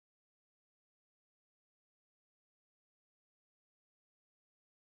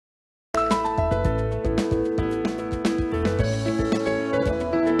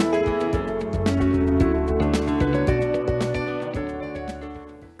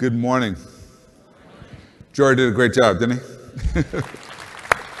Good morning. Jory did a great job, didn't he?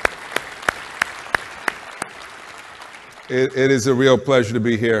 It is a real pleasure to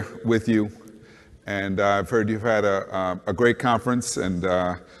be here with you. And I've heard you've had a great conference, and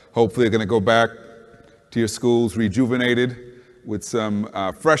hopefully you're going to go back to your schools rejuvenated with some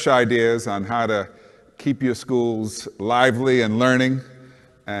fresh ideas on how to keep your schools lively and learning,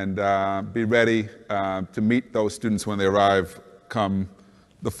 and be ready to meet those students when they arrive come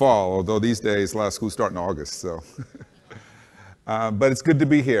the fall, although these days a lot of schools start in August. So, but it's good to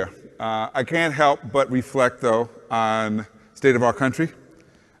be here. I can't help but reflect, though, on the state of our country.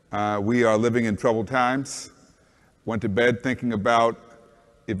 We are living in troubled times. Went to bed thinking about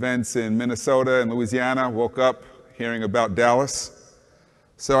events in Minnesota and Louisiana, woke up hearing about Dallas.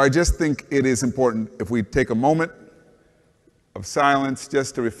 So I just think it is important if we take a moment of silence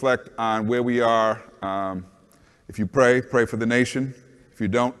just to reflect on where we are. If you pray, pray for the nation. If you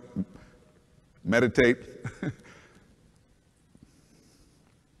don't, meditate.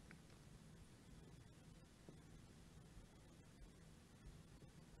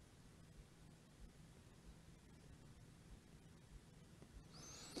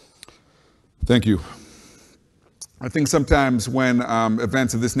 Thank you. I think sometimes when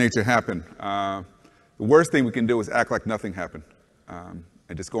events of this nature happen, the worst thing we can do is act like nothing happened and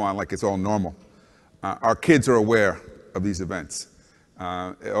just go on like it's all normal. Our kids are aware of these events.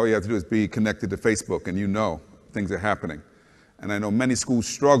 All you have to do is be connected to Facebook and you know things are happening. And I know many schools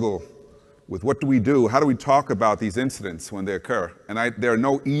struggle with what do we do? How do we talk about these incidents when they occur? And there are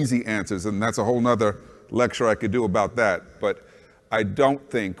no easy answers, and that's a whole nother lecture I could do about that. But I don't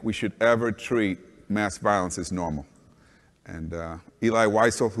think we should ever treat mass violence as normal. And Eli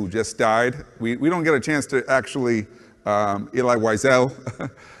Wiesel, who just died, we don't get a chance to actually, Eli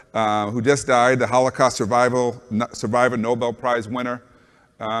Wiesel, who just died, the Holocaust survivor Nobel Prize winner,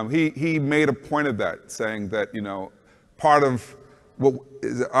 he made a point of that, saying that, you know, part of what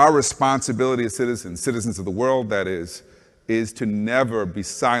is our responsibility as citizens of the world, that is to never be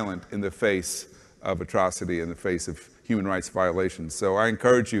silent in the face of atrocity, in the face of human rights violations. So I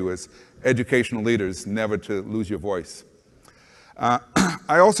encourage you as educational leaders never to lose your voice.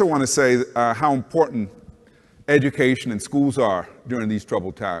 I also want to say how important education and schools are during these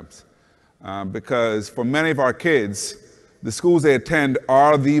troubled times. Because for many of our kids, the schools they attend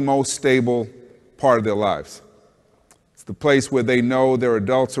are the most stable part of their lives. It's the place where they know there are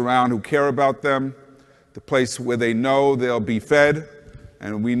adults around who care about them, the place where they know they'll be fed.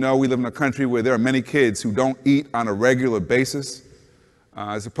 And we know we live in a country where there are many kids who don't eat on a regular basis.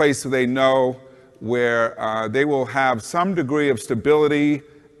 It's a place where they know where they will have some degree of stability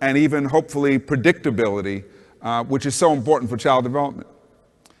and even hopefully predictability, which is so important for child development.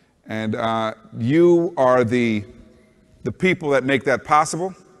 And you are the people that make that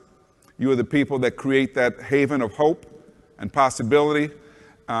possible. You are the people that create that haven of hope and possibility.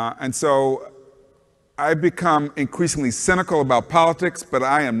 And so I've become increasingly cynical about politics, but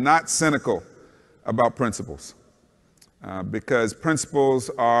I am not cynical about principals. Because principals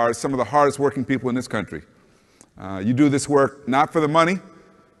are some of the hardest working people in this country. You do this work not for the money.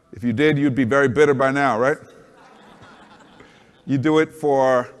 If you did, you'd be very bitter by now, right? You do it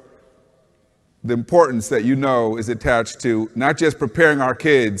for the importance that you know is attached to not just preparing our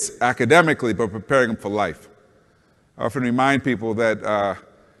kids academically, but preparing them for life. I often remind people that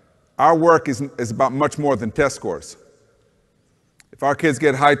our work is about much more than test scores. If our kids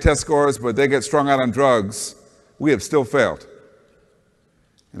get high test scores, but they get strung out on drugs, we have still failed.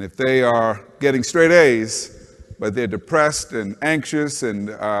 And if they are getting straight A's, but they're depressed and anxious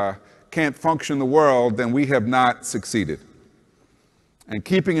and can't function in the world, then we have not succeeded. And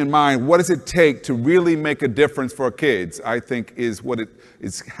keeping in mind, what does it take to really make a difference for our kids, I think is what it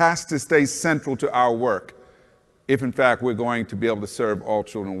has to stay central to our work, if in fact we're going to be able to serve all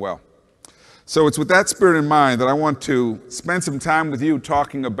children well. So it's with that spirit in mind that I want to spend some time with you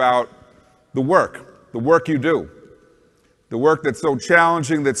talking about the work you do, the work that's so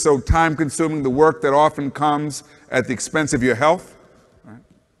challenging, that's so time-consuming, the work that often comes at the expense of your health, right?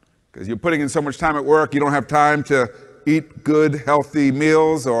 Because you're putting in so much time at work, you don't have time to eat good, healthy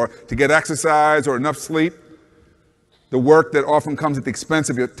meals or to get exercise or enough sleep. The work that often comes at the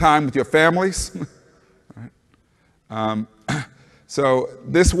expense of your time with your families. Right? So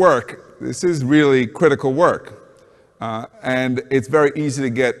this is really critical work. And it's very easy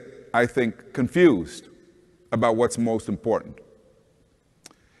to get, I think, confused about what's most important.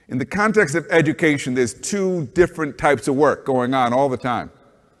 In the context of education, there's two different types of work going on all the time.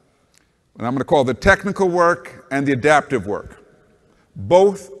 And I'm going to call the technical work and the adaptive work.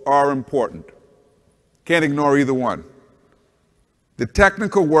 Both are important. Can't ignore either one. The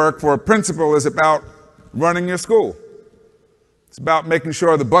technical work for a principal is about running your school. It's about making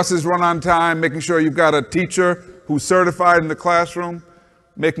sure the buses run on time, making sure you've got a teacher who's certified in the classroom,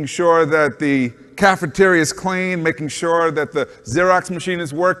 making sure that the cafeteria is clean, making sure that the Xerox machine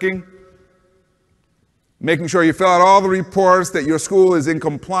is working, making sure you fill out all the reports, that your school is in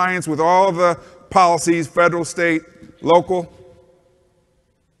compliance with all the policies, federal, state, local.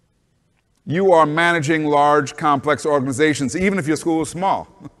 You are managing large, complex organizations, even if your school is small,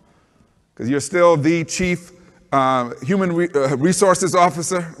 because you're still the chief human resources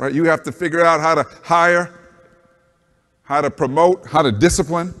officer, right? You have to figure out how to hire, how to promote, how to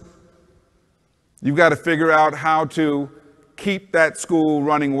discipline. You've got to figure out how to keep that school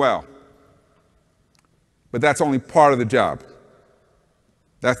running well. But that's only part of the job.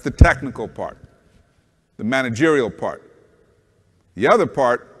 That's the technical part, the managerial part. The other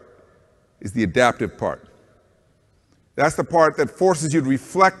part is the adaptive part. That's the part that forces you to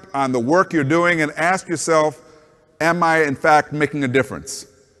reflect on the work you're doing and ask yourself, am I in fact making a difference?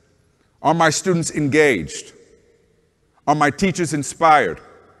 Are my students engaged? Are my teachers inspired?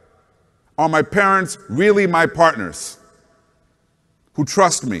 Are my parents really my partners who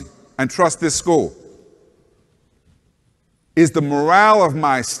trust me and trust this school? Is the morale of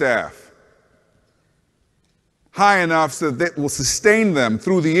my staff high enough so that it will sustain them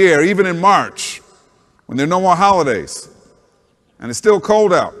through the year, even in March, when there are no more holidays and it's still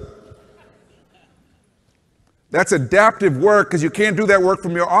cold out? That's adaptive work, because you can't do that work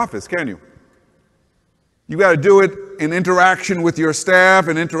from your office, can you? You got to do it in interaction with your staff,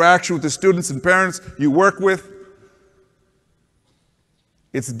 in interaction with the students and parents you work with.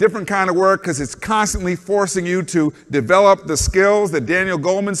 It's a different kind of work because it's constantly forcing you to develop the skills that Daniel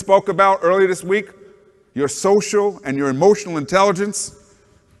Goleman spoke about earlier this week, your social and your emotional intelligence.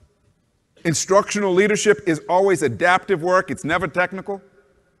 Instructional leadership is always adaptive work. It's never technical,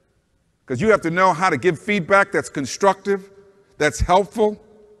 because you have to know how to give feedback that's constructive, that's helpful,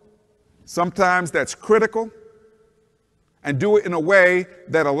 sometimes that's critical, and do it in a way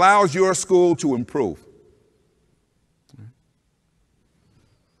that allows your school to improve.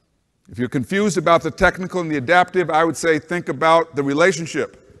 If you're confused about the technical and the adaptive, I would say think about the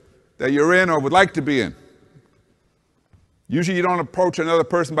relationship that you're in or would like to be in. Usually you don't approach another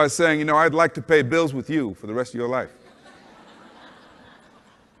person by saying, you know, I'd like to pay bills with you for the rest of your life.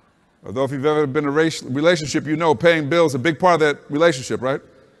 Although if you've ever been in a relationship, you know paying bills is a big part of that relationship, right?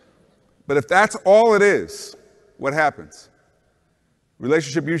 But if that's all it is, what happens?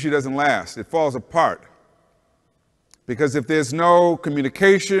 Relationship usually doesn't last. It falls apart. Because if there's no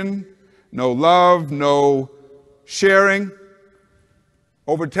communication, no love, no sharing,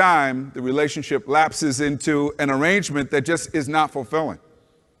 over time, the relationship lapses into an arrangement that just is not fulfilling.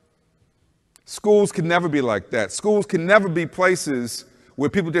 Schools can never be like that. Schools can never be places where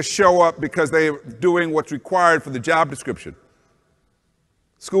people just show up because they're doing what's required for the job description.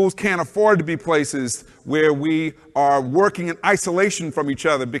 Schools can't afford to be places where we are working in isolation from each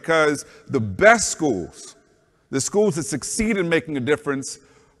other, because the best schools, the schools that succeed in making a difference,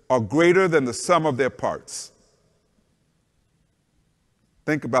 are greater than the sum of their parts.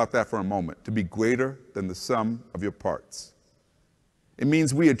 Think about that for a moment, to be greater than the sum of your parts. It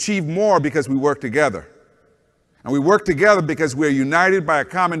means we achieve more because we work together. And we work together because we're united by a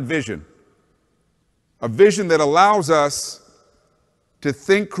common vision, a vision that allows us to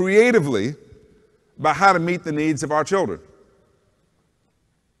think creatively about how to meet the needs of our children.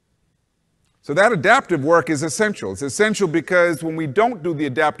 So that adaptive work is essential. It's essential because when we don't do the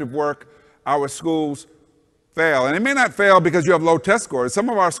adaptive work, our schools fail. And it may not fail because you have low test scores. Some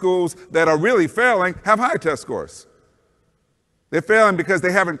of our schools that are really failing have high test scores. They're failing because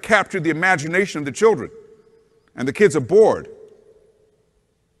they haven't captured the imagination of the children, and the kids are bored.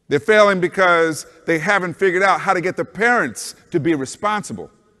 They're failing because they haven't figured out how to get the parents to be responsible.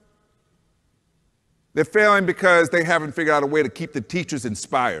 They're failing because they haven't figured out a way to keep the teachers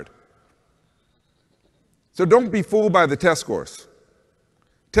inspired. So don't be fooled by the test scores.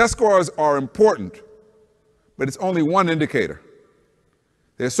 Test scores are important, but it's only one indicator.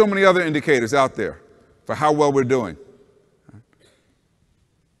 There's so many other indicators out there for how well we're doing.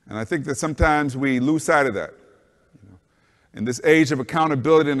 And I think that sometimes we lose sight of that. In this age of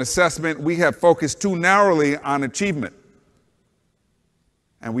accountability and assessment, we have focused too narrowly on achievement.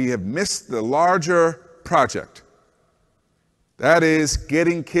 And we have missed the larger project. That is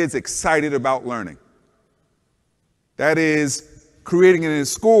getting kids excited about learning. That is creating it in a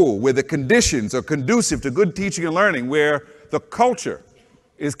school where the conditions are conducive to good teaching and learning, where the culture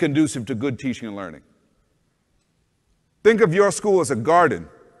is conducive to good teaching and learning. Think of your school as a garden,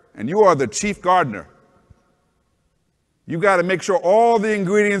 and you are the chief gardener. You got to make sure all the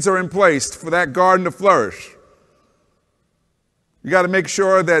ingredients are in place for that garden to flourish. You got to make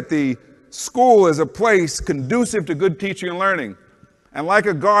sure that the school is a place conducive to good teaching and learning. And like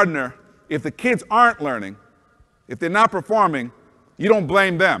a gardener, if the kids aren't learning, if they're not performing, you don't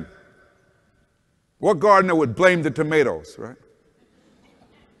blame them. What gardener would blame the tomatoes, right?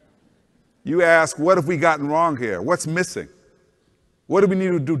 You ask, what have we gotten wrong here? What's missing? What do we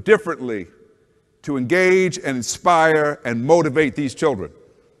need to do differently to engage and inspire and motivate these children?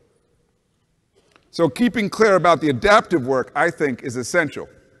 So keeping clear about the adaptive work, I think, is essential,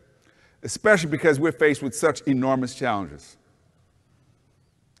 especially because we're faced with such enormous challenges.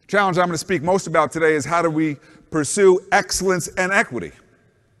 The challenge I'm going to speak most about today is how do we pursue excellence and equity,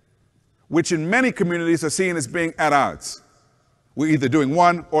 which in many communities are seen as being at odds. We're either doing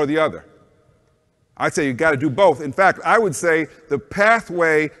one or the other. I'd say you've got to do both. In fact, I would say the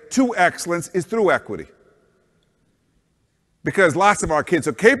pathway to excellence is through equity. Because lots of our kids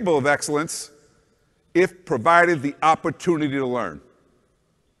are capable of excellence if provided the opportunity to learn.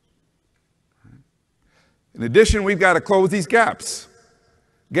 In addition, we've got to close these gaps.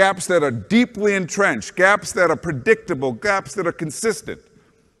 Gaps that are deeply entrenched, gaps that are predictable, gaps that are consistent,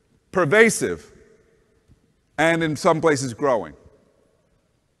 pervasive, and in some places growing.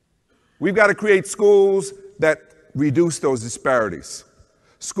 We've got to create schools that reduce those disparities.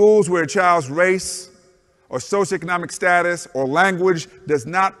 Schools where a child's race or socioeconomic status or language does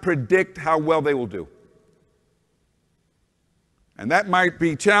not predict how well they will do. And that might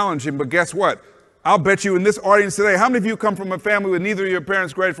be challenging, but guess what? I'll bet you in this audience today, how many of you come from a family where neither of your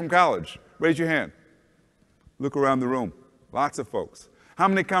parents graduated from college? Raise your hand. Look around the room. Lots of folks. How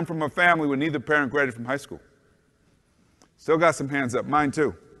many come from a family where neither parent graduated from high school? Still got some hands up. Mine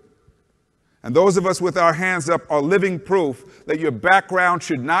too. And those of us with our hands up are living proof that your background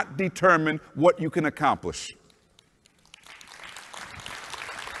should not determine what you can accomplish.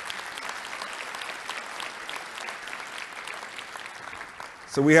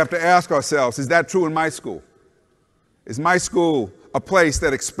 So we have to ask ourselves, is that true in my school? Is my school a place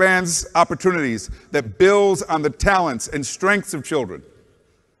that expands opportunities, that builds on the talents and strengths of children?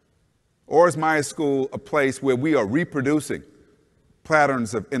 Or is my school a place where we are reproducing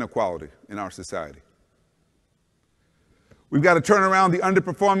patterns of inequality in our society? We've got to turn around the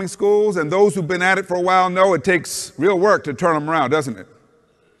underperforming schools, and those who've been at it for a while know it takes real work to turn them around, doesn't it?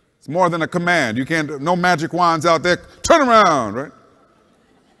 It's more than a command. You can't, no magic wands out there, turn around, right?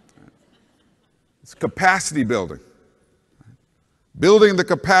 It's capacity building. Building the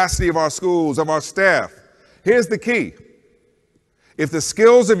capacity of our schools, of our staff. Here's the key. If the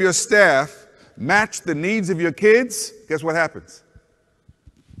skills of your staff match the needs of your kids, guess what happens?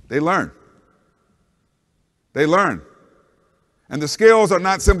 They learn. They learn. And the skills are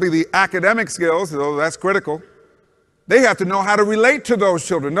not simply the academic skills, though that's critical. They have to know how to relate to those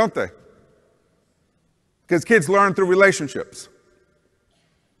children, don't they? Because kids learn through relationships.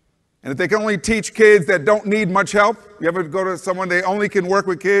 And if they can only teach kids that don't need much help, you ever go to someone, they only can work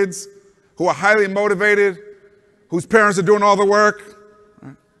with kids who are highly motivated, whose parents are doing all the work,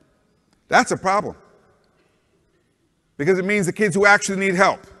 right? That's a problem. Because it means the kids who actually need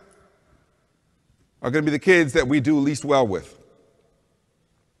help are going to be the kids that we do least well with.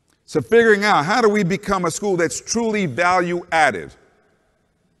 So figuring out how do we become a school that's truly value added,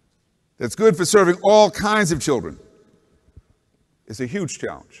 that's good for serving all kinds of children, is a huge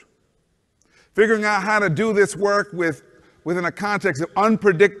challenge. Figuring out how to do this work within a context of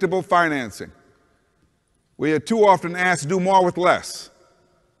unpredictable financing. We are too often asked to do more with less.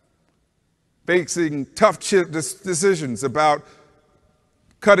 Facing tough decisions about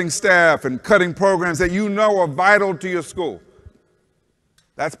cutting staff and cutting programs that you know are vital to your school.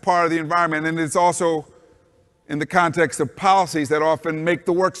 That's part of the environment, and it's also in the context of policies that often make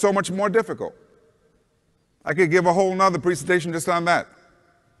the work so much more difficult. I could give a whole nother presentation just on that.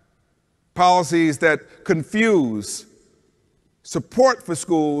 Policies that confuse support for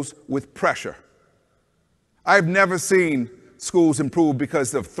schools with pressure. I've never seen schools improve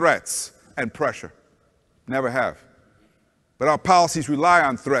because of threats and pressure. Never have. But our policies rely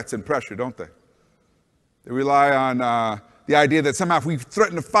on threats and pressure, don't they? They rely on the idea that somehow if we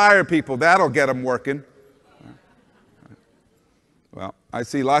threaten to fire people, that'll get them working. Well, I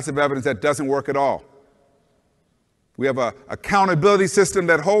see lots of evidence that doesn't work at all. We have an accountability system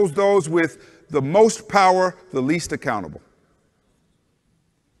that holds those with the most power the least accountable.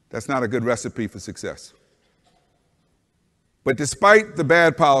 That's not a good recipe for success. But despite the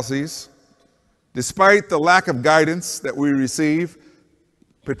bad policies, despite the lack of guidance that we receive,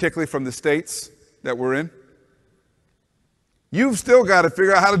 particularly from the states that we're in, you've still got to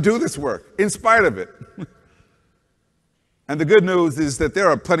figure out how to do this work in spite of it. And the good news is that there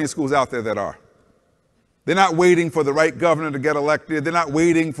are plenty of schools out there that are. They're not waiting for the right governor to get elected. They're not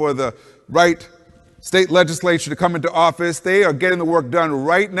waiting for the right state legislature to come into office. They are getting the work done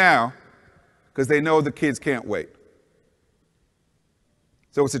right now because they know the kids can't wait.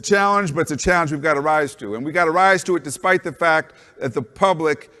 So it's a challenge, but it's a challenge we've got to rise to. And we've got to rise to it despite the fact that the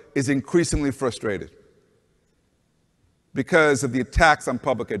public is increasingly frustrated because of the attacks on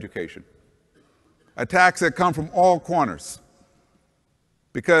public education. Attacks that come from all corners.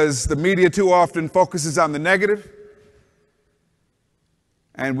 Because the media too often focuses on the negative.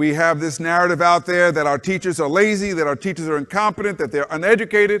 And we have this narrative out there that our teachers are lazy, that our teachers are incompetent, that they're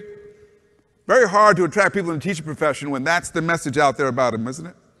uneducated. Very hard to attract people in the teaching profession when that's the message out there about them, isn't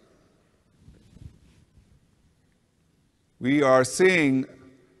it? We are seeing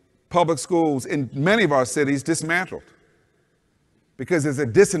public schools in many of our cities dismantled because there's a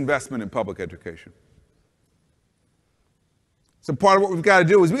disinvestment in public education. So part of what we've got to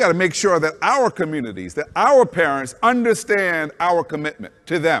do is we've got to make sure that our communities, that our parents understand our commitment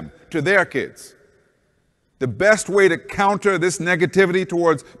to them, to their kids. The best way to counter this negativity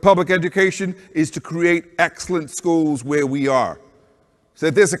towards public education is to create excellent schools where we are. So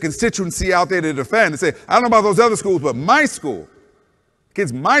that there's a constituency out there to defend and say, I don't know about those other schools, but my school,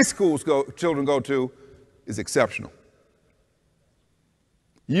 kids my children go to, is exceptional.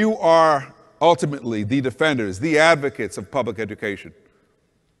 You are ultimately the defenders, the advocates of public education.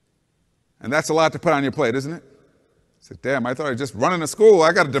 And that's a lot to put on your plate, isn't it? I said, damn, I thought I was just running a school.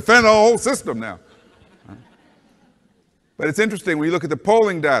 I got to defend the whole system now. But it's interesting when you look at the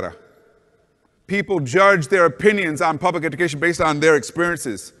polling data. People judge their opinions on public education based on their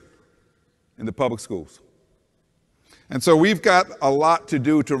experiences in the public schools. And so we've got a lot to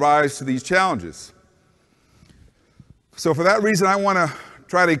do to rise to these challenges. So for that reason, I want to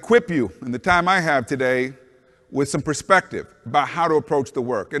try to equip you in the time I have today with some perspective about how to approach the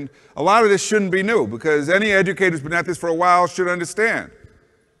work. And a lot of this shouldn't be new because any educator who's been at this for a while should understand.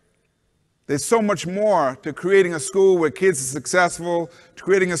 There's so much more to creating a school where kids are successful, to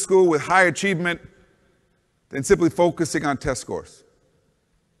creating a school with high achievement, than simply focusing on test scores.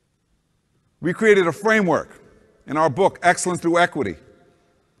 We created a framework in our book, Excellence Through Equity,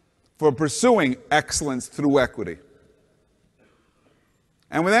 for pursuing excellence through equity.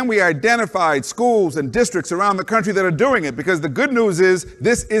 And then we identified schools and districts around the country that are doing it, because the good news is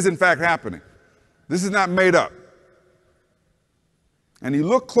this is in fact happening. This is not made up. And you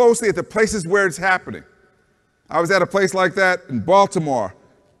look closely at the places where it's happening. I was at a place like that in Baltimore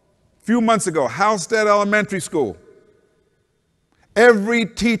a few months ago, Halstead Elementary School. Every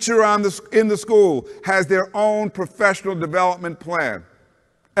teacher in the school has their own professional development plan.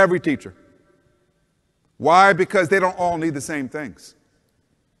 Every teacher. Why? Because they don't all need the same things.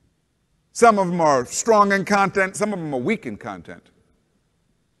 Some of them are strong in content, some of them are weak in content.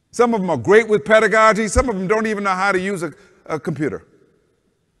 Some of them are great with pedagogy, some of them don't even know how to use a computer.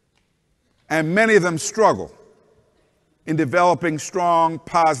 And many of them struggle in developing strong,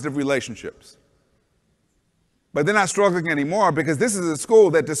 positive relationships. But they're not struggling anymore because this is a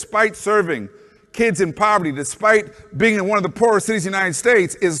school that, despite serving kids in poverty, despite being in one of the poorest cities in the United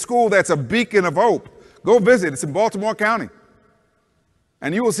States, is a school that's a beacon of hope. Go visit, it's in Baltimore County.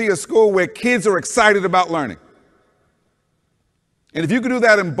 And you will see a school where kids are excited about learning. And if you can do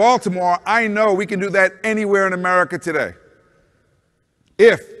that in Baltimore, I know we can do that anywhere in America today.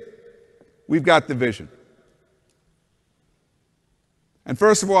 If we've got the vision. And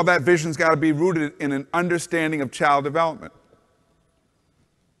first of all, that vision's got to be rooted in an understanding of child development,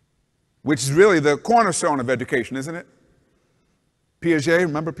 which is really the cornerstone of education, isn't it? Piaget,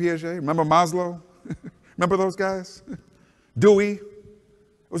 remember Piaget? Remember Maslow? Remember those guys? Dewey?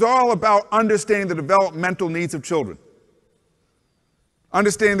 It was all about understanding the developmental needs of children.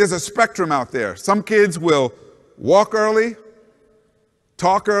 Understanding there's a spectrum out there. Some kids will walk early,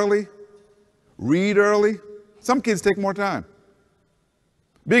 talk early, read early. Some kids take more time.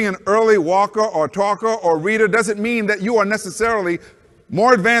 Being an early walker or talker or reader doesn't mean that you are necessarily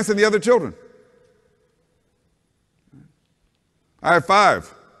more advanced than the other children. I have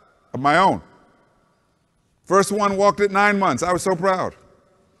 5 of my own. First one walked at 9 months. I was so proud,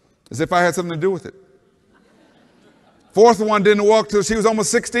 as if I had something to do with it. Fourth one didn't walk till she was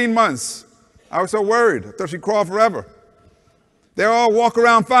almost 16 months. I was so worried. I thought she'd crawl forever. They all walk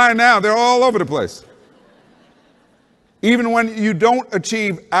around fine now. They're all over the place. Even when you don't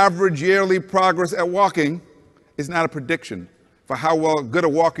achieve average yearly progress at walking, it's not a prediction for how good a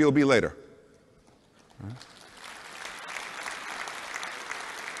walker you'll be later.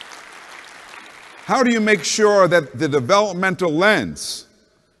 How do you make sure that the developmental lens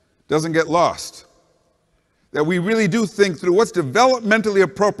doesn't get lost? that we really do think through what's developmentally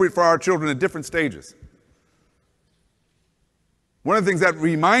appropriate for our children at different stages. One of the things that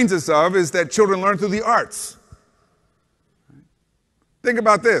reminds us of is that children learn through the arts. Think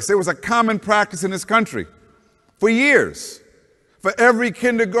about this. There was a common practice in this country for years for every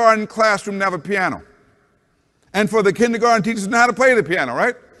kindergarten classroom to have a piano. And for the kindergarten teachers to know how to play the piano,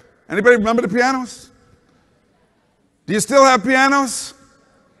 right? Anybody remember the pianos? Do you still have pianos?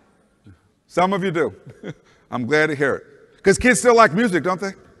 Some of you do. I'm glad to hear it. Because kids still like music, don't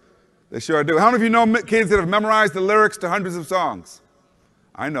they? They sure do. How many of you know kids that have memorized the lyrics to hundreds of songs?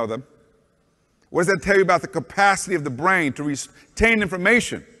 I know them. What does that tell you about the capacity of the brain to retain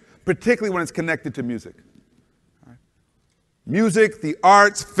information, particularly when it's connected to music? Right. Music, the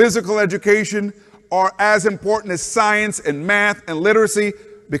arts, physical education are as important as science and math and literacy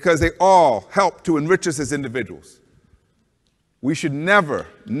because they all help to enrich us as individuals. We should never,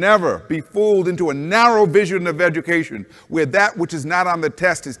 never be fooled into a narrow vision of education where that which is not on the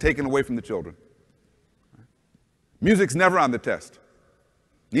test is taken away from the children. Music's never on the test.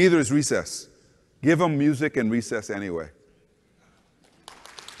 Neither is recess. Give them music and recess anyway.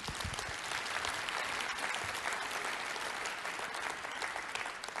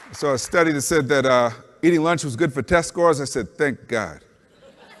 I saw a study that said that eating lunch was good for test scores. I said, thank God.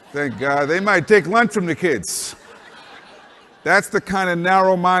 Thank God. They might take lunch from the kids. That's the kind of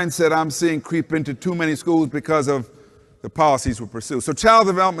narrow mindset I'm seeing creep into too many schools because of the policies we pursue. So child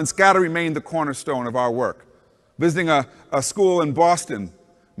development's got to remain the cornerstone of our work. Visiting a school in Boston,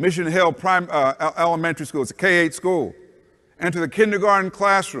 Mission Hill Elementary School, it's a K-8 school. Enter the kindergarten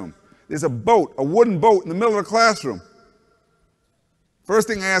classroom. There's a boat, a wooden boat in the middle of the classroom. First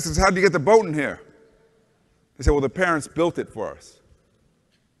thing I asked is, how did you get the boat in here? They said, well, the parents built it for us.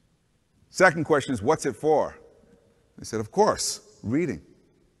 Second question is, what's it for? They said, of course, reading.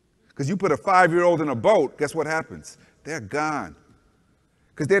 Because you put a 5-year-old in a boat, guess what happens? They're gone.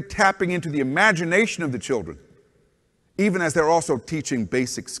 Because they're tapping into the imagination of the children, even as they're also teaching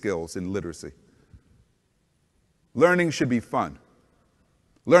basic skills in literacy. Learning should be fun.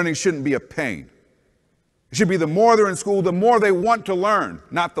 Learning shouldn't be a pain. It should be the more they're in school, the more they want to learn,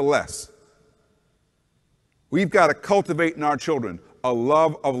 not the less. We've got to cultivate in our children a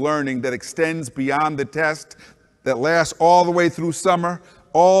love of learning that extends beyond the test, that lasts all the way through summer,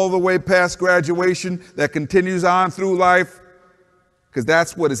 all the way past graduation, that continues on through life, because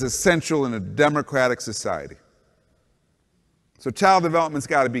that's what is essential in a democratic society. So child development's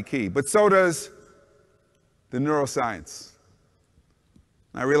got to be key, but so does the neuroscience.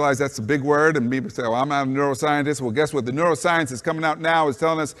 I realize that's a big word, and people say, well, I'm not a neuroscientist. Well, guess what? The neuroscience is coming out now is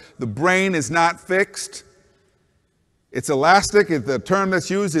telling us the brain is not fixed. It's elastic. The term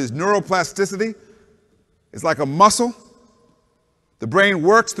that's used is neuroplasticity. It's like a muscle. The brain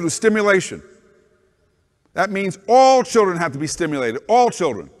works through stimulation. That means all children have to be stimulated, all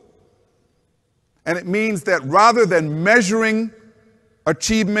children. And it means that rather than measuring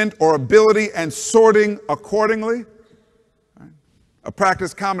achievement or ability and sorting accordingly, a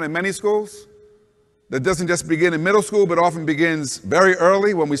practice common in many schools that doesn't just begin in middle school, but often begins very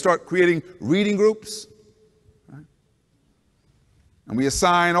early when we start creating reading groups. Right? And we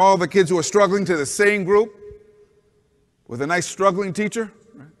assign all the kids who are struggling to the same group with a nice struggling teacher,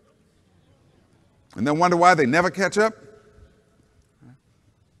 right? And then wonder why they never catch up. Right?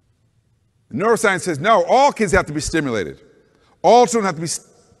 Neuroscience says, no, all kids have to be stimulated. All children have to be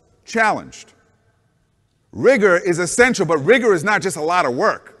challenged. Rigor is essential, but rigor is not just a lot of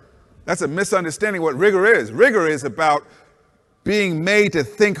work. That's a misunderstanding of what rigor is. Rigor is about being made to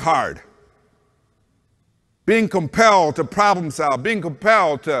think hard, being compelled to problem solve, being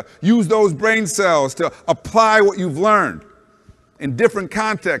compelled to use those brain cells to apply what you've learned in different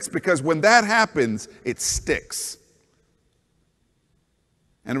contexts, because when that happens, it sticks.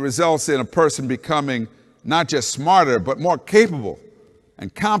 And it results in a person becoming not just smarter, but more capable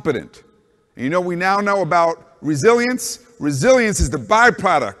and competent. And you know what we now know about resilience? Resilience is the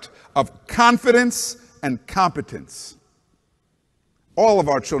byproduct of confidence and competence. All of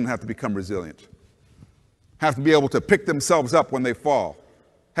our children have to become resilient, have to be able to pick themselves up when they fall,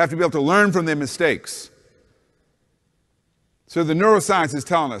 have to be able to learn from their mistakes. So the neuroscience is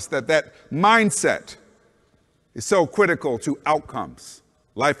telling us that that mindset is so critical to outcomes,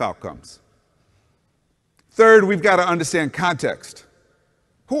 life outcomes. Third, we've got to understand context.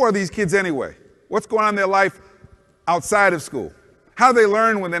 Who are these kids anyway? What's going on in their life outside of school? How do they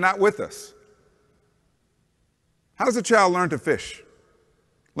learn when they're not with us? How does a child learn to fish,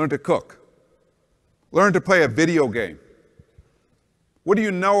 learn to cook, learn to play a video game? What do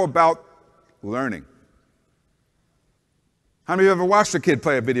you know about learning? How many of you ever watched a kid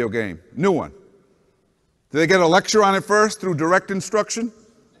play a video game? New one. Do they get a lecture on it first through direct instruction?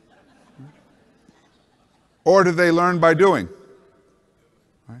 Or do they learn by doing?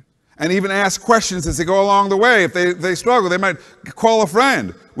 Right? And even ask questions as they go along the way. If they struggle, they might call a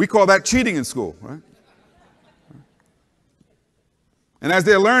friend. We call that cheating in school, right? And as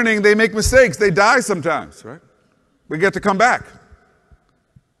they're learning, they make mistakes. They die sometimes, right? We get to come back.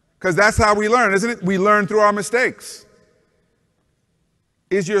 Because that's how we learn, isn't it? We learn through our mistakes.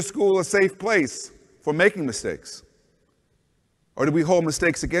 Is your school a safe place for making mistakes? Or do we hold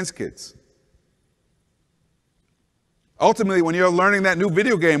mistakes against kids? Ultimately, when you're learning that new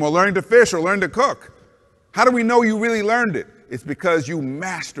video game or learning to fish or learning to cook, how do we know you really learned it? It's because you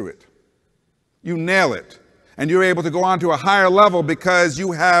master it. You nail it. And you're able to go on to a higher level because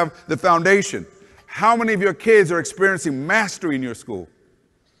you have the foundation. How many of your kids are experiencing mastery in your school?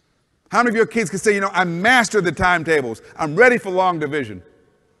 How many of your kids can say, you know, I mastered the timetables. I'm ready for long division.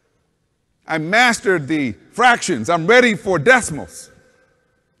 I mastered the fractions. I'm ready for decimals.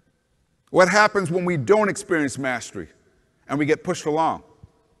 What happens when we don't experience mastery and we get pushed along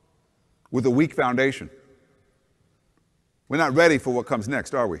with a weak foundation? We're not ready for what comes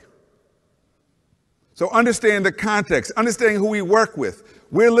next, are we? So understand the context, understanding who we work with.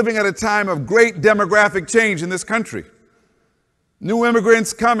 We're living at a time of great demographic change in this country. New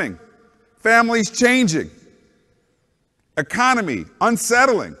immigrants coming, families changing, economy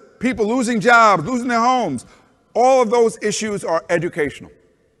unsettling, people losing jobs, losing their homes. All of those issues are educational.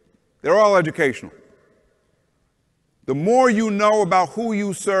 They're all educational. The more you know about who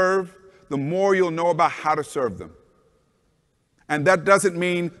you serve, the more you'll know about how to serve them. And that doesn't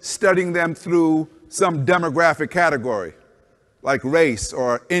mean studying them through some demographic category, like race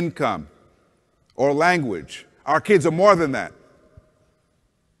or income or language. Our kids are more than that.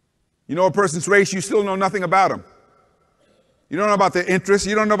 You know a person's race, you still know nothing about them. You don't know about their interests,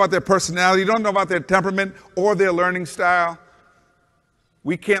 you don't know about their personality, you don't know about their temperament or their learning style.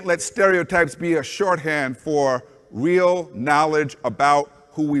 We can't let stereotypes be a shorthand for real knowledge about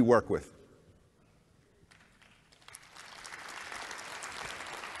who we work with.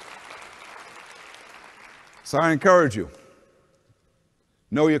 So I encourage you,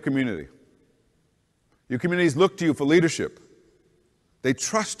 know your community. Your communities look to you for leadership. They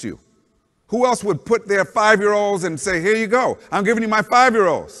trust you. Who else would put their 5-year-olds and say, here you go, I'm giving you my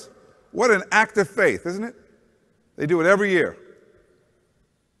 5-year-olds? What an act of faith, isn't it? They do it every year.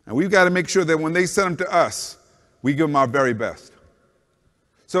 And we've got to make sure that when they send them to us, we give them our very best.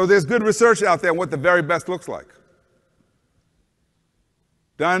 So there's good research out there on what the very best looks like.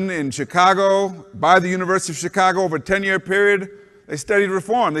 Done in Chicago by the University of Chicago over a 10-year period. They studied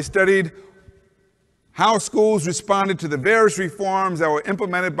reform. They studied how schools responded to the various reforms that were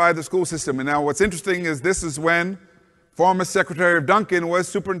implemented by the school system. And now what's interesting is this is when former Secretary of Duncan was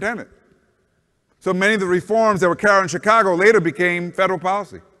superintendent. So many of the reforms that were carried out in Chicago later became federal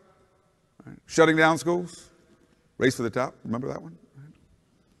policy. Right? Shutting down schools, race for the top, remember that one? Right.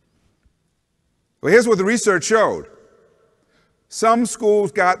 Well, here's what the research showed. Some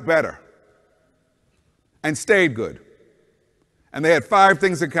schools got better and stayed good. And they had 5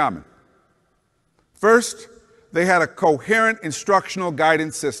 things in common. First, they had a coherent instructional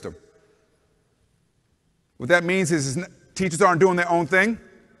guidance system. What that means is teachers aren't doing their own thing.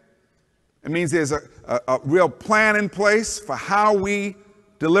 It means there's a real plan in place for how we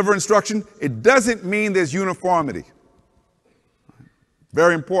deliver instruction. It doesn't mean there's uniformity.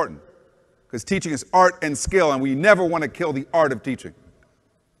 Very important, because teaching is art and skill, and we never want to kill the art of teaching.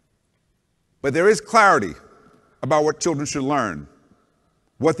 But there is clarity about what children should learn,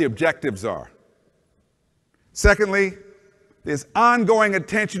 what the objectives are. Secondly, there's ongoing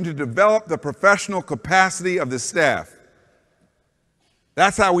attention to develop the professional capacity of the staff.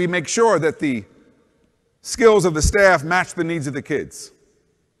 That's how we make sure that the skills of the staff match the needs of the kids.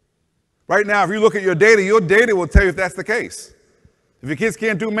 Right now, if you look at your data will tell you if that's the case. If your kids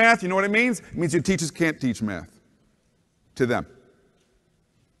can't do math, you know what it means? It means your teachers can't teach math to them.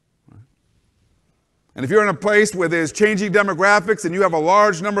 And if you're in a place where there's changing demographics and you have a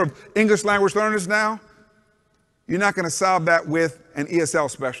large number of English language learners now, you're not going to solve that with an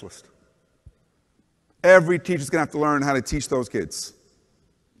ESL specialist. Every teacher's going to have to learn how to teach those kids,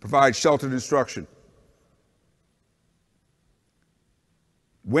 provide sheltered instruction.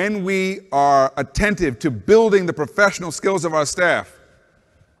 When we are attentive to building the professional skills of our staff,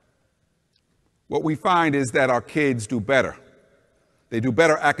 what we find is that our kids do better. They do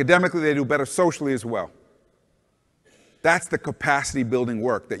better academically, they do better socially as well. That's the capacity building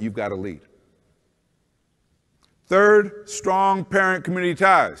work that you've got to lead. Third, strong parent-community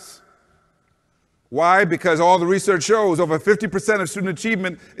ties. Why? Because all the research shows over 50% of student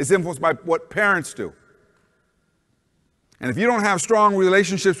achievement is influenced by what parents do. And if you don't have strong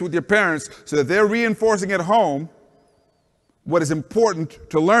relationships with your parents so that they're reinforcing at home what is important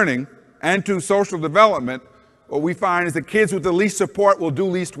to learning and to social development, what we find is that kids with the least support will do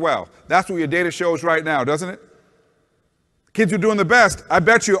least well. That's what your data shows right now, doesn't it? Kids who are doing the best, I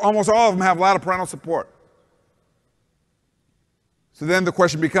bet you almost all of them have a lot of parental support. So then the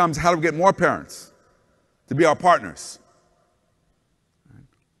question becomes, how do we get more parents to be our partners?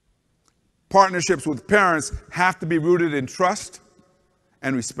 Partnerships with parents have to be rooted in trust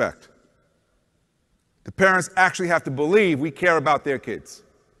and respect. The parents actually have to believe we care about their kids,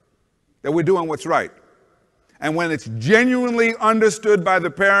 that we're doing what's right. And when it's genuinely understood by the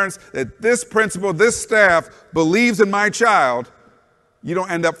parents that this principal, this staff believes in my child, you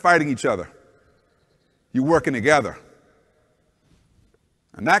don't end up fighting each other. You're working together.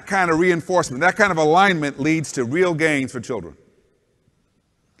 And that kind of reinforcement, that kind of alignment leads to real gains for children.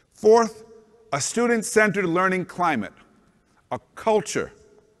 Fourth, a student-centered learning climate, a culture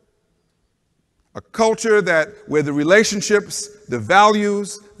that where the relationships, the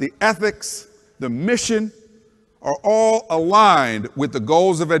values, the ethics, the mission are all aligned with the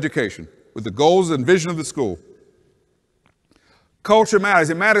goals of education, with the goals and vision of the school. Culture matters.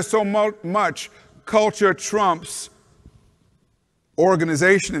 It matters so much. Culture trumps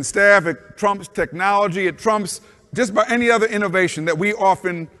organization and staff. It trumps technology. It trumps just about any other innovation that we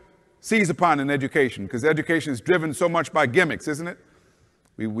often seize upon in education, because education is driven so much by gimmicks, isn't it?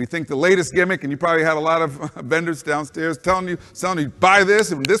 We think the latest gimmick, and you probably had a lot of vendors downstairs telling you, buy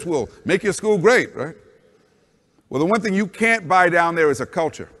this, and this will make your school great, right? Well, the one thing you can't buy down there is a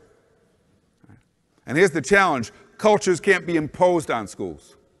culture. And here's the challenge. Cultures can't be imposed on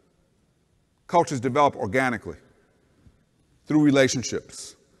schools. Cultures develop organically, through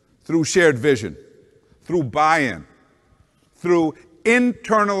relationships, through shared vision, through buy-in, through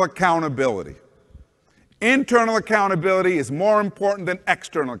internal accountability. Internal accountability is more important than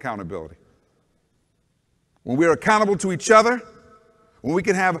external accountability. When we're accountable to each other, when we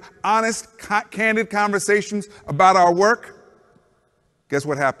can have honest, candid conversations about our work, guess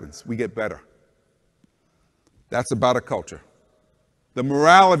what happens? We get better. That's about a culture. The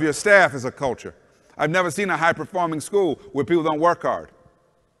morale of your staff is a culture. I've never seen a high-performing school where people don't work hard.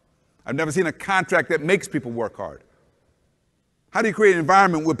 I've never seen a contract that makes people work hard. How do you create an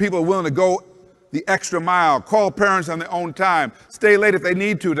environment where people are willing to go the extra mile, call parents on their own time, stay late if they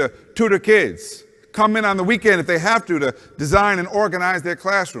need to tutor kids, come in on the weekend if they have to design and organize their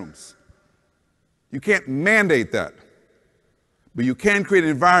classrooms? You can't mandate that, but you can create an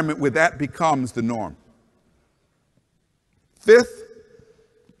environment where that becomes the norm. Fifth,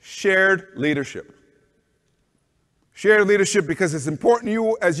 shared leadership. Shared leadership because it's important to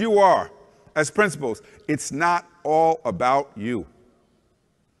you as you are, as principals. It's not all about you.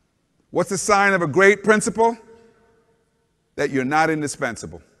 What's the sign of a great principal? That you're not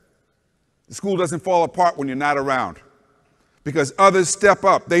indispensable. The school doesn't fall apart when you're not around, because others step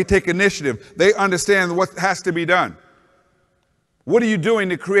up, they take initiative, they understand what has to be done. What are you doing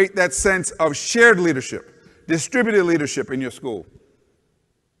to create that sense of shared leadership, distributed leadership in your school?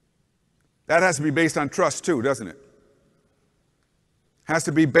 That has to be based on trust too, doesn't it? Has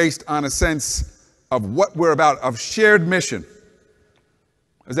to be based on a sense of what we're about, of shared mission.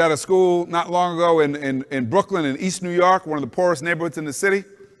 I was at a school not long ago in Brooklyn, in East New York, one of the poorest neighborhoods in the city.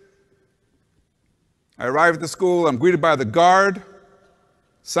 I arrive at the school, I'm greeted by the guard,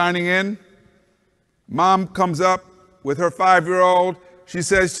 signing in. Mom comes up with her 5-year-old. She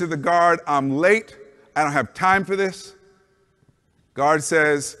says to the guard, "I'm late, I don't have time for this." Guard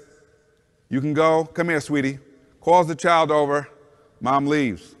says, "You can go, come here, sweetie." Calls the child over, mom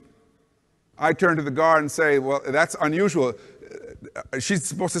leaves. I turn to the guard and say, "Well, that's unusual. She's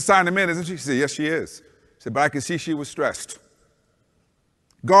supposed to sign him in, isn't she?" She said, "Yes, she is." I said, "But I can see she was stressed."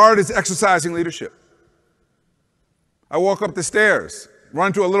 Guard is exercising leadership. I walk up the stairs,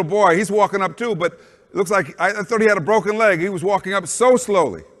 run to a little boy. He's walking up too, but it looks like I thought he had a broken leg. He was walking up so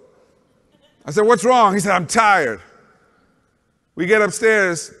slowly. I said, "What's wrong?" He said, "I'm tired." We get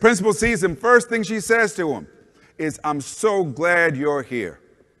upstairs. Principal sees him. First thing she says to him is, "I'm so glad you're here,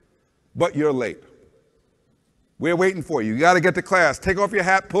 but you're late. We're waiting for you. You got to get to class. Take off your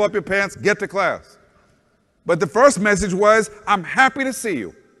hat, pull up your pants, get to class." But the first message was, "I'm happy to see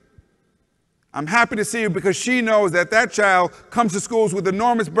you. I'm happy to see you," because she knows that that child comes to schools with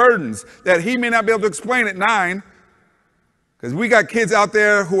enormous burdens that he may not be able to explain at 9, because we got kids out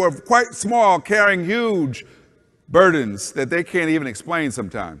there who are quite small carrying huge burdens that they can't even explain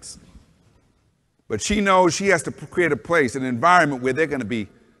sometimes. But she knows she has to create a place, an environment where they're going to be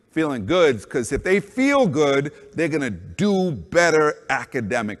feeling good, because if they feel good, they're going to do better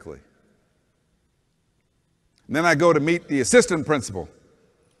academically. And then I go to meet the assistant principal,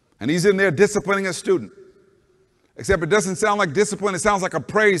 and he's in there disciplining a student. Except it doesn't sound like discipline, it sounds like a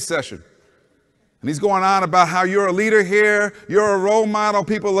praise session. And he's going on about how you're a leader here, you're a role model,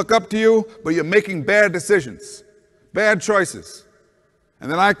 people look up to you, but you're making bad decisions, bad choices.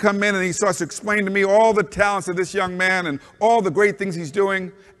 And then I come in and he starts to explain to me all the talents of this young man and all the great things he's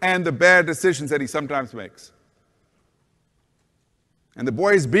doing and the bad decisions that he sometimes makes. And the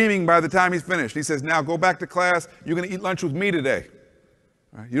boy is beaming by the time he's finished. He says, now go back to class, you're going to eat lunch with me today.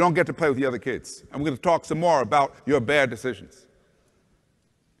 You don't get to play with the other kids. And we're going to talk some more about your bad decisions.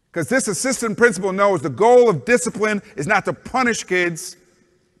 Because this assistant principal knows the goal of discipline is not to punish kids,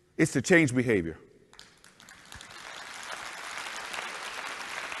 it's to change behavior.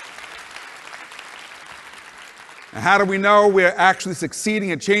 And how do we know we're actually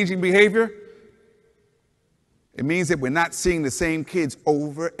succeeding at changing behavior? It means that we're not seeing the same kids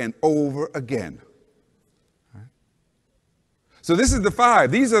over and over again. So this is the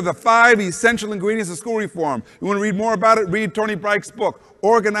 5. These are the 5 essential ingredients of school reform. You want to read more about it? Read Tony Brike's book,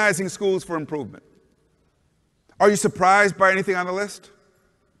 Organizing Schools for Improvement. Are you surprised by anything on the list?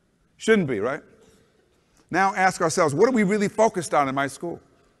 Shouldn't be, right? Now ask ourselves, what are we really focused on in my school?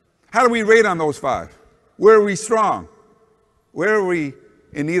 How do we rate on those 5? Where are we strong? Where are we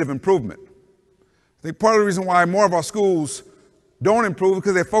in need of improvement? I think part of the reason why more of our schools don't improve is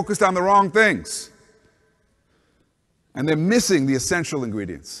because they're focused on the wrong things. And they're missing the essential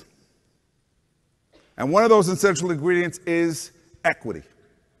ingredients. And one of those essential ingredients is equity.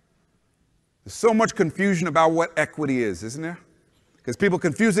 There's so much confusion about what equity is, isn't there? Because people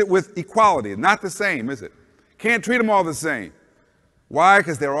confuse it with equality. Not the same, is it? Can't treat them all the same. Why?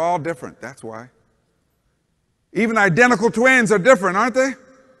 Because they're all different. That's why. Even identical twins are different, aren't they?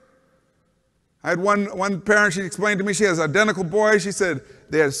 I had one parent, she explained to me, she has identical boys. She said,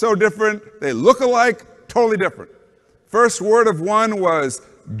 they're so different, they look alike, totally different. First word of one was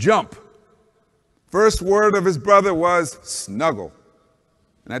jump. First word of his brother was snuggle.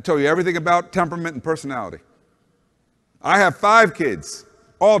 And I told you everything about temperament and personality. I have 5 kids,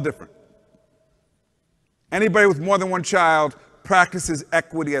 all different. Anybody with more than one child practices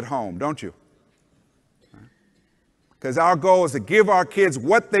equity at home, don't you? Because our goal is to give our kids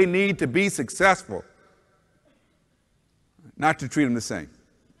what they need to be successful, not to treat them the same.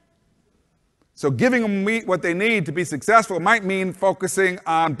 So giving them what they need to be successful might mean focusing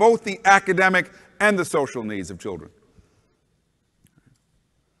on both the academic and the social needs of children.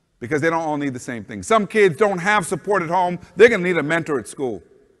 Because they don't all need the same thing. Some kids don't have support at home. They're going to need a mentor at school.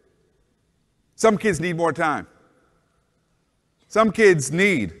 Some kids need more time. Some kids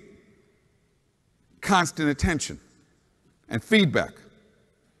need constant attention and feedback.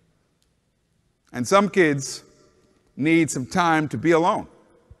 And some kids need some time to be alone,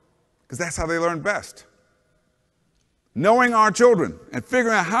 because that's how they learn best. Knowing our children and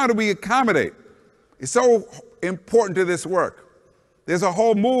figuring out how do we accommodate is so important to this work. There's a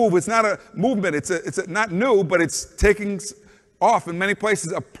whole move, it's not a movement, it's not new, but it's taking off in many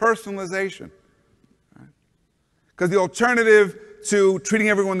places, a personalization. Because the alternative to treating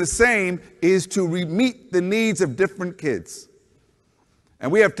everyone the same is to meet the needs of different kids.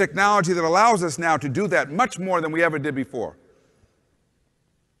 And we have technology that allows us now to do that much more than we ever did before.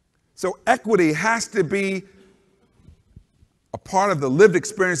 So equity has to be a part of the lived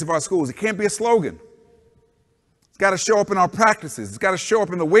experience of our schools. It can't be a slogan. It's got to show up in our practices. It's got to show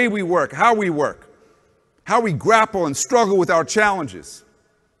up in the way we work, how we grapple and struggle with our challenges.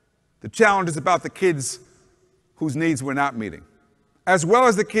 The challenges about the kids whose needs we're not meeting, as well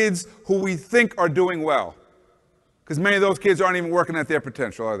as the kids who we think are doing well. Because many of those kids aren't even working at their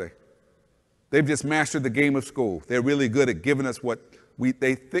potential, are they? They've just mastered the game of school. They're really good at giving us what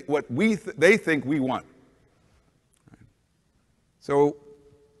they think we want. So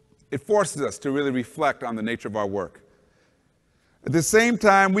it forces us to really reflect on the nature of our work. At the same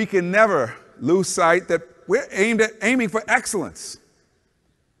time, we can never lose sight that we're aiming for excellence.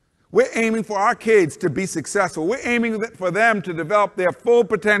 We're aiming for our kids to be successful. We're aiming for them to develop their full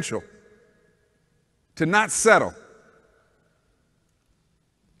potential, to not settle.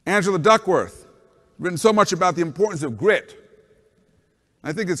 Angela Duckworth, written so much about the importance of grit.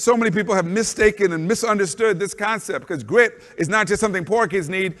 I think that so many people have mistaken and misunderstood this concept, because grit is not just something poor kids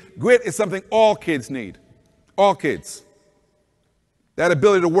need. Grit is something all kids need. All kids. That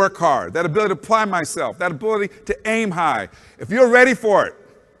ability to work hard, that ability to apply myself, that ability to aim high. If you're ready for it,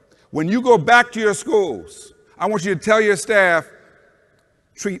 when you go back to your schools, I want you to tell your staff,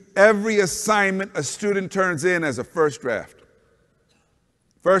 treat every assignment a student turns in as a first draft.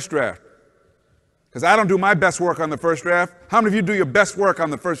 First draft. Because I don't do my best work on the first draft. How many of you do your best work on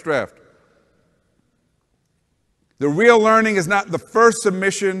the first draft? The real learning is not the first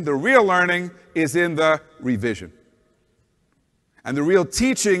submission. The real learning is in the revision. And the real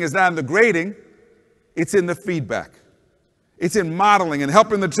teaching is not in the grading. It's in the feedback. It's in modeling and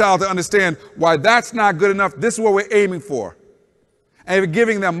helping the child to understand why that's not good enough. This is what we're aiming for. And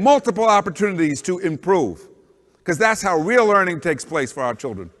giving them multiple opportunities to improve. Because that's how real learning takes place for our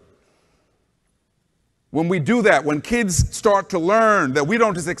children. When we do that, when kids start to learn that we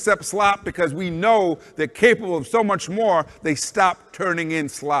don't just accept slop because we know they're capable of so much more, they stop turning in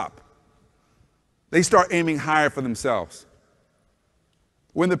slop. They start aiming higher for themselves.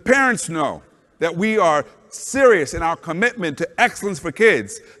 When the parents know that we are serious in our commitment to excellence for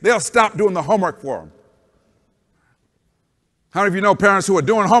kids, they'll stop doing the homework for them. How many of you know parents who are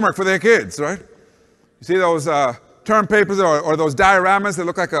doing homework for their kids, right? You see those term papers or those dioramas that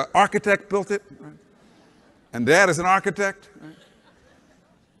look like an architect built it? Right? And dad is an architect. Right?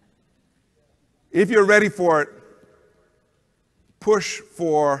 If you're ready for it, push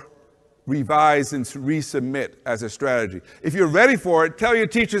for revise and resubmit as a strategy. If you're ready for it, tell your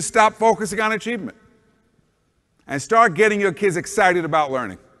teachers stop focusing on achievement and start getting your kids excited about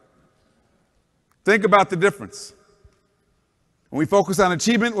learning. Think about the difference. When we focus on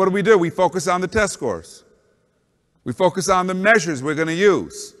achievement, what do? We focus on the test scores. We focus on the measures we're going to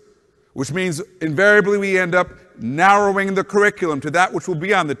use, which means invariably we end up narrowing the curriculum to that which will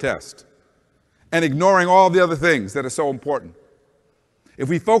be on the test and ignoring all the other things that are so important. If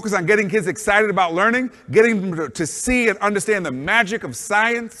we focus on getting kids excited about learning, getting them to see and understand the magic of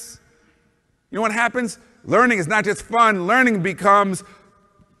science, you know what happens? Learning is not just fun. Learning becomes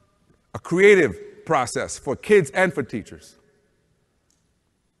a creative process for kids and for teachers.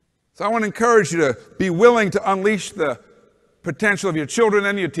 So I want to encourage you to be willing to unleash the potential of your children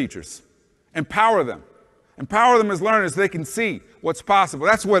and your teachers. Empower them. Empower them as learners so they can see what's possible.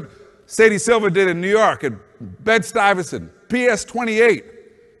 That's what Sadie Silver did in New York at Bed-Stuyvesant, PS 28.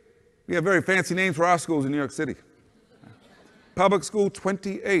 We have very fancy names for our schools in New York City. Public School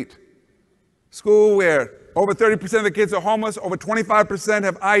 28. School where over 30% of the kids are homeless, over 25%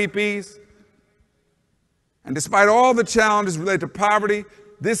 have IEPs. And despite all the challenges related to poverty,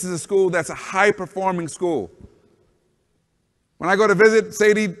 this is a school that's a high-performing school. When I go to visit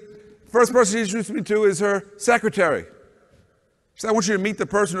Sadie, first person she introduced me to is her secretary. She said, I want you to meet the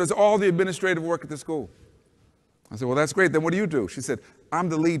person who does all the administrative work at the school. I said, well, that's great. Then what do you do? She said, I'm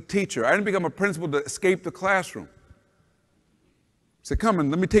the lead teacher. I didn't become a principal to escape the classroom. I said, come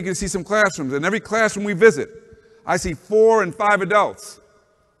and let me take you to see some classrooms. In every classroom we visit, I see 4 and 5 adults.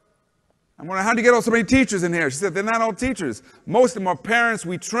 I'm wondering, how do you get all so many teachers in here? She said, they're not all teachers. Most of them are parents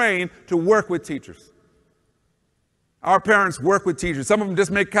we train to work with teachers. Our parents work with teachers. Some of them just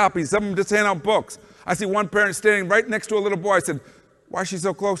make copies. Some of them just hand out books. I see one parent standing right next to a little boy. I said, why is she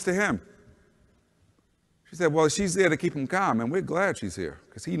so close to him? She said, well, she's there to keep him calm, and we're glad she's here,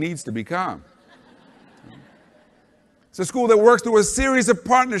 because he needs to be calm. It's a school that works through a series of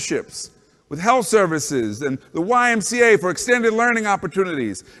partnerships with health services and the YMCA for extended learning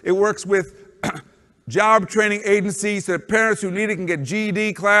opportunities. It works with job training agencies so that parents who need it can get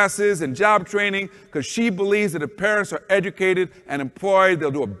GED classes and job training, because she believes that if parents are educated and employed, they'll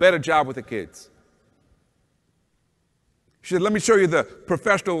do a better job with the kids. She said, let me show you the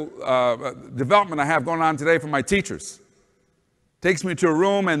professional development I have going on today for my teachers. Takes me to a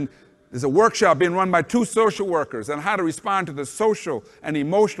room, and there's a workshop being run by 2 social workers on how to respond to the social and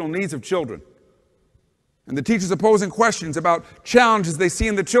emotional needs of children. And the teachers are posing questions about challenges they see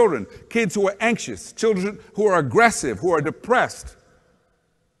in the children. Kids who are anxious, children who are aggressive, who are depressed.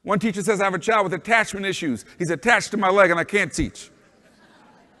 One teacher says, I have a child with attachment issues. He's attached to my leg and I can't teach.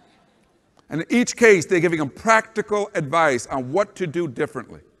 And in each case, they're giving them practical advice on what to do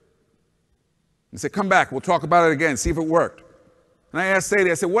differently. They say, come back, we'll talk about it again, see if it worked. And I asked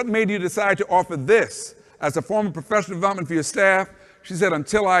Sadie, I said, what made you decide to offer this as a form of professional development for your staff? She said,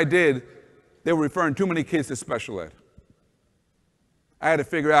 until I did, they were referring too many kids to special ed. I had to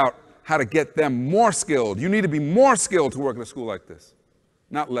figure out how to get them more skilled. You need to be more skilled to work in a school like this,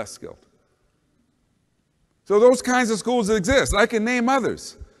 not less skilled. So those kinds of schools exist. I can name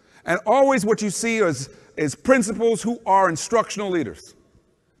others. And always what you see is principals who are instructional leaders.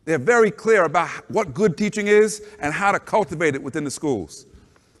 They're very clear about what good teaching is and how to cultivate it within the schools.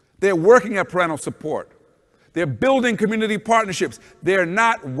 They're working at parental support. They're building community partnerships. They're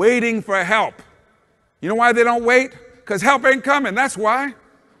not waiting for help. You know why they don't wait? Because help ain't coming, that's why.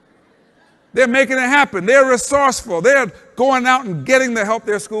 They're making it happen. They're resourceful. They're going out and getting the help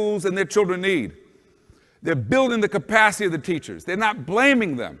their schools and their children need. They're building the capacity of the teachers. They're not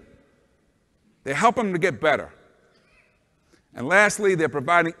blaming them. They're helping them to get better. And lastly, they're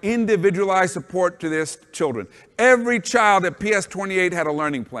providing individualized support to their children. Every child at PS 28 had a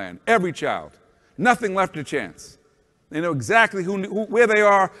learning plan. Every child. Nothing left to chance. They know exactly where they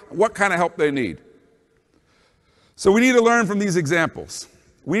are, what kind of help they need. So we need to learn from these examples.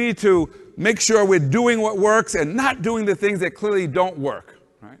 We need to make sure we're doing what works and not doing the things that clearly don't work.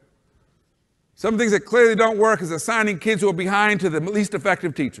 Right? Some things that clearly don't work is assigning kids who are behind to the least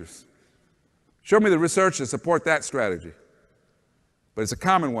effective teachers. Show me the research to support that strategy. But it's a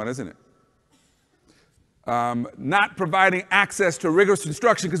common one, isn't it? Not providing access to rigorous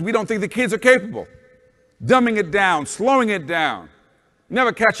instruction because we don't think the kids are capable. Dumbing it down, slowing it down. You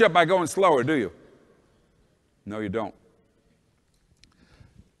never catch up by going slower, do you? No, you don't.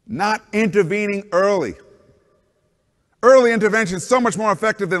 Not intervening early. Early intervention is so much more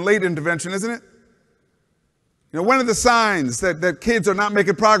effective than late intervention, isn't it? You know, one of the signs that kids are not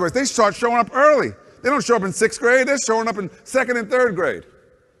making progress, they start showing up early. They don't show up in 6th grade, they're showing up in 2nd and 3rd grade.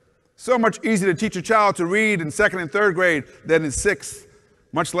 So much easier to teach a child to read in 2nd and 3rd grade than in 6th,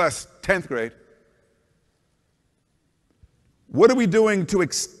 much less 10th grade. What are we doing to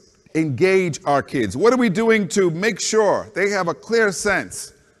engage our kids? What are we doing to make sure they have a clear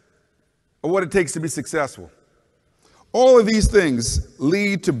sense of what it takes to be successful? All of these things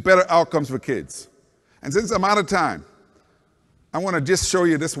lead to better outcomes for kids. And since I'm out of time, I want to just show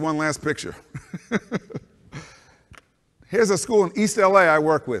you this one last picture. Here's a school in East LA I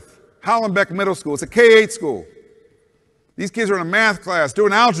work with, Hollenbeck Middle School. It's a K-8 school. These kids are in a math class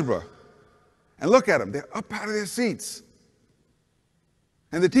doing algebra. And look at them, they're up out of their seats.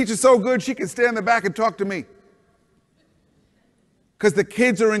 And the teacher's so good, she can stand in the back and talk to me. Because the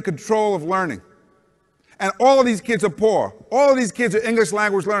kids are in control of learning. And all of these kids are poor. All of these kids are English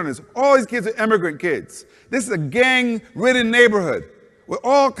language learners. All these kids are immigrant kids. This is a gang-ridden neighborhood with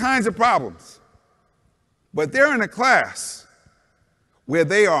all kinds of problems. But they're in a class where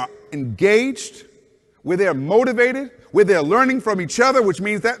they are engaged, where they're motivated, where they're learning from each other, which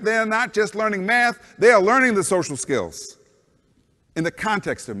means that they're not just learning math, they are learning the social skills in the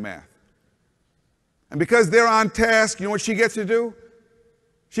context of math. And because they're on task, you know what she gets to do?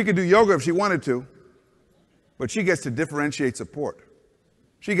 She could do yoga if she wanted to, but she gets to differentiate support.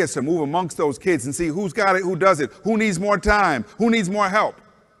 She gets to move amongst those kids and see who's got it, who does it, who needs more time, who needs more help.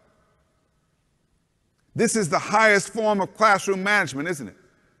 This is the highest form of classroom management, isn't it?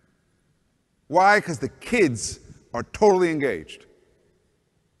 Why? Because the kids are totally engaged.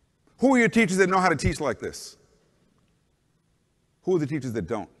 Who are your teachers that know how to teach like this? Who are the teachers that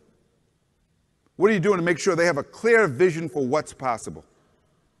don't? What are you doing to make sure they have a clear vision for what's possible?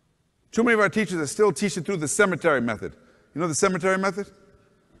 Too many of our teachers are still teaching through the cemetery method. You know the cemetery method?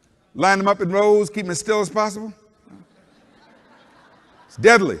 Line them up in rows, keep them as still as possible. It's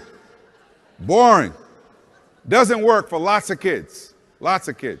deadly, boring, doesn't work for lots of kids, lots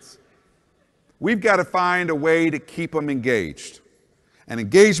of kids. We've got to find a way to keep them engaged. And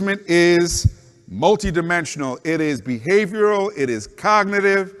engagement is multidimensional. It is behavioral, it is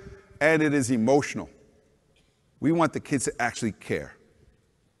cognitive, and it is emotional. We want the kids to actually care.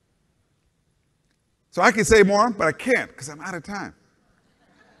 So I could say more, but I can't because I'm out of time.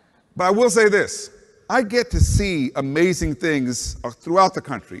 But I will say this. I get to see amazing things throughout the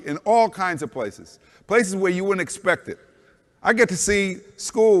country, in all kinds of places, places where you wouldn't expect it. I get to see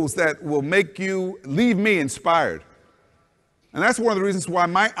schools that will leave me inspired. And that's one of the reasons why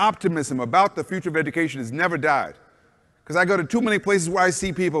my optimism about the future of education has never died. Because I go to too many places where I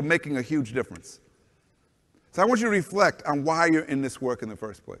see people making a huge difference. So I want you to reflect on why you're in this work in the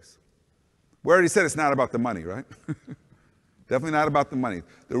first place. We already said it's not about the money, right? Definitely not about the money.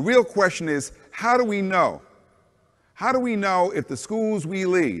 The real question is, how do we know? How do we know if the schools we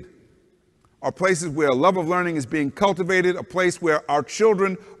lead are places where a love of learning is being cultivated, a place where our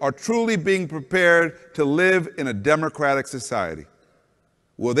children are truly being prepared to live in a democratic society,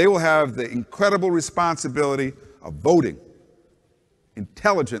 where they will have the incredible responsibility of voting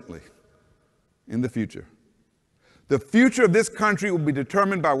intelligently in the future. The future of this country will be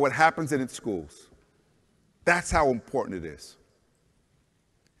determined by what happens in its schools. That's how important it is.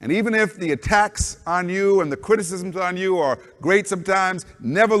 And even if the attacks on you and the criticisms on you are great sometimes,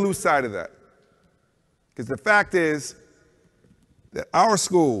 never lose sight of that. Because the fact is that our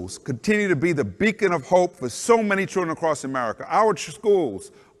schools continue to be the beacon of hope for so many children across America. Our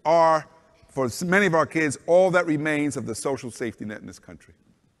schools are, for many of our kids, all that remains of the social safety net in this country.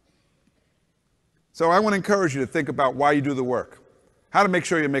 So I want to encourage you to think about why you do the work, how to make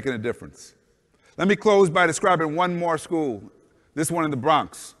sure you're making a difference. Let me close by describing one more school, this one in the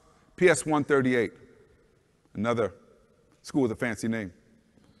Bronx, PS 138, another school with a fancy name.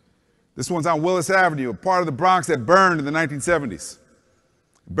 This one's on Willis Avenue, a part of the Bronx that burned in the 1970s.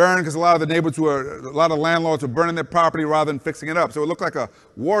 Burned because a lot of the landlords were burning their property rather than fixing it up. So it looked like a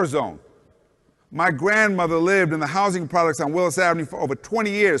war zone. My grandmother lived in the housing products on Willis Avenue for over 20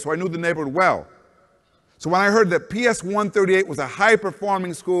 years, so I knew the neighborhood well. So when I heard that PS 138 was a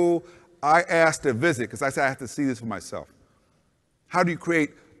high-performing school, I asked to visit because I said I have to see this for myself. How do you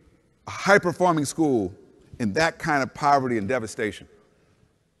create a high-performing school in that kind of poverty and devastation?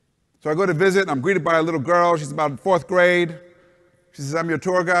 So I go to visit, and I'm greeted by a little girl. She's about in 4th grade. She says, I'm your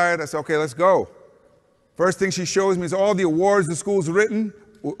tour guide. I said, okay, let's go. First thing she shows me is all the awards the school's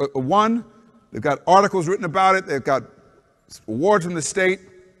won. They've got articles written about it. They've got awards from the state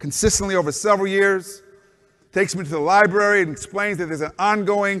consistently over several years. Takes me to the library and explains that there's an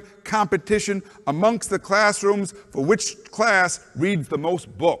ongoing competition amongst the classrooms for which class reads the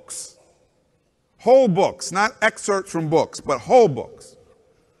most books. Whole books, not excerpts from books, but whole books.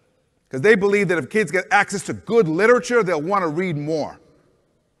 Because they believe that if kids get access to good literature, they'll want to read more,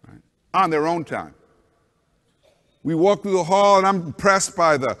 right, on their own time. We walk through the hall, and I'm impressed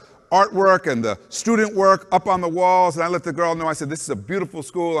by the artwork and the student work up on the walls, and I let the girl know, I said, this is a beautiful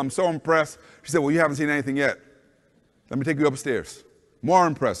school, I'm so impressed. She said, well, you haven't seen anything yet. Let me take you upstairs. More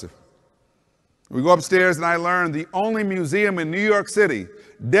impressive. We go upstairs, and I learned the only museum in New York City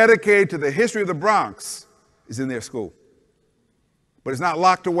dedicated to the history of the Bronx is in their school. But it's not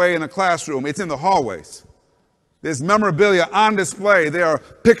locked away in a classroom, it's in the hallways. There's memorabilia on display. There are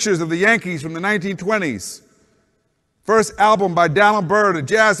pictures of the Yankees from the 1920s. First album by Donald Byrd, a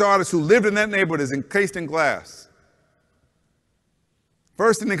jazz artist who lived in that neighborhood, is encased in glass.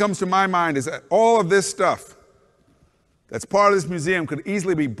 First thing that comes to my mind is that all of this stuff that's part of this museum could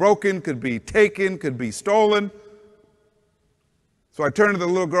easily be broken, could be taken, could be stolen. So I turn to the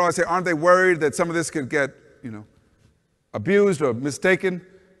little girl, I say, aren't they worried that some of this could get, abused or mistaken?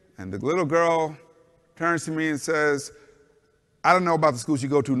 And the little girl turns to me and says, I don't know about the schools you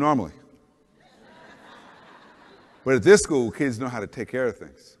go to normally. But at this school, kids know how to take care of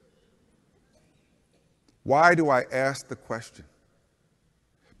things. Why do I ask the question?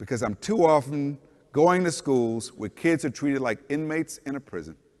 Because I'm too often going to schools where kids are treated like inmates in a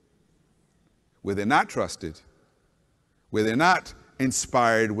prison, where they're not trusted, where they're not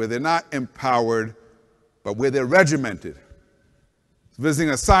inspired, where they're not empowered, but where they're regimented.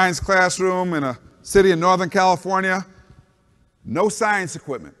 Visiting a science classroom in a city in Northern California, no science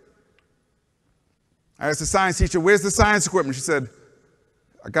equipment. I asked the science teacher, where's the science equipment? She said,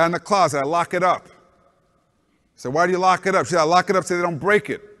 I got in the closet, I lock it up. I said, why do you lock it up? She said, I lock it up so they don't break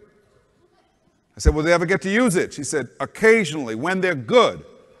it. I said, will they ever get to use it? She said, occasionally, when they're good,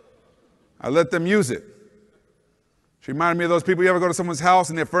 I let them use it. She reminded me of those people, you ever go to someone's house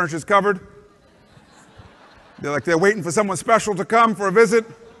and their furniture's covered? They're waiting for someone special to come for a visit,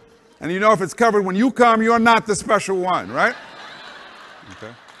 and you know if it's covered when you come, you're not the special one, right?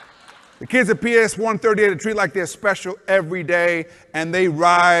 Okay. The kids at PS 138 are treated like they're special every day, and they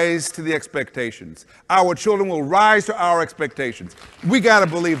rise to the expectations. Our children will rise to our expectations. We got to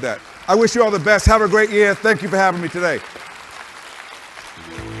believe that. I wish you all the best. Have a great year. Thank you for having me today.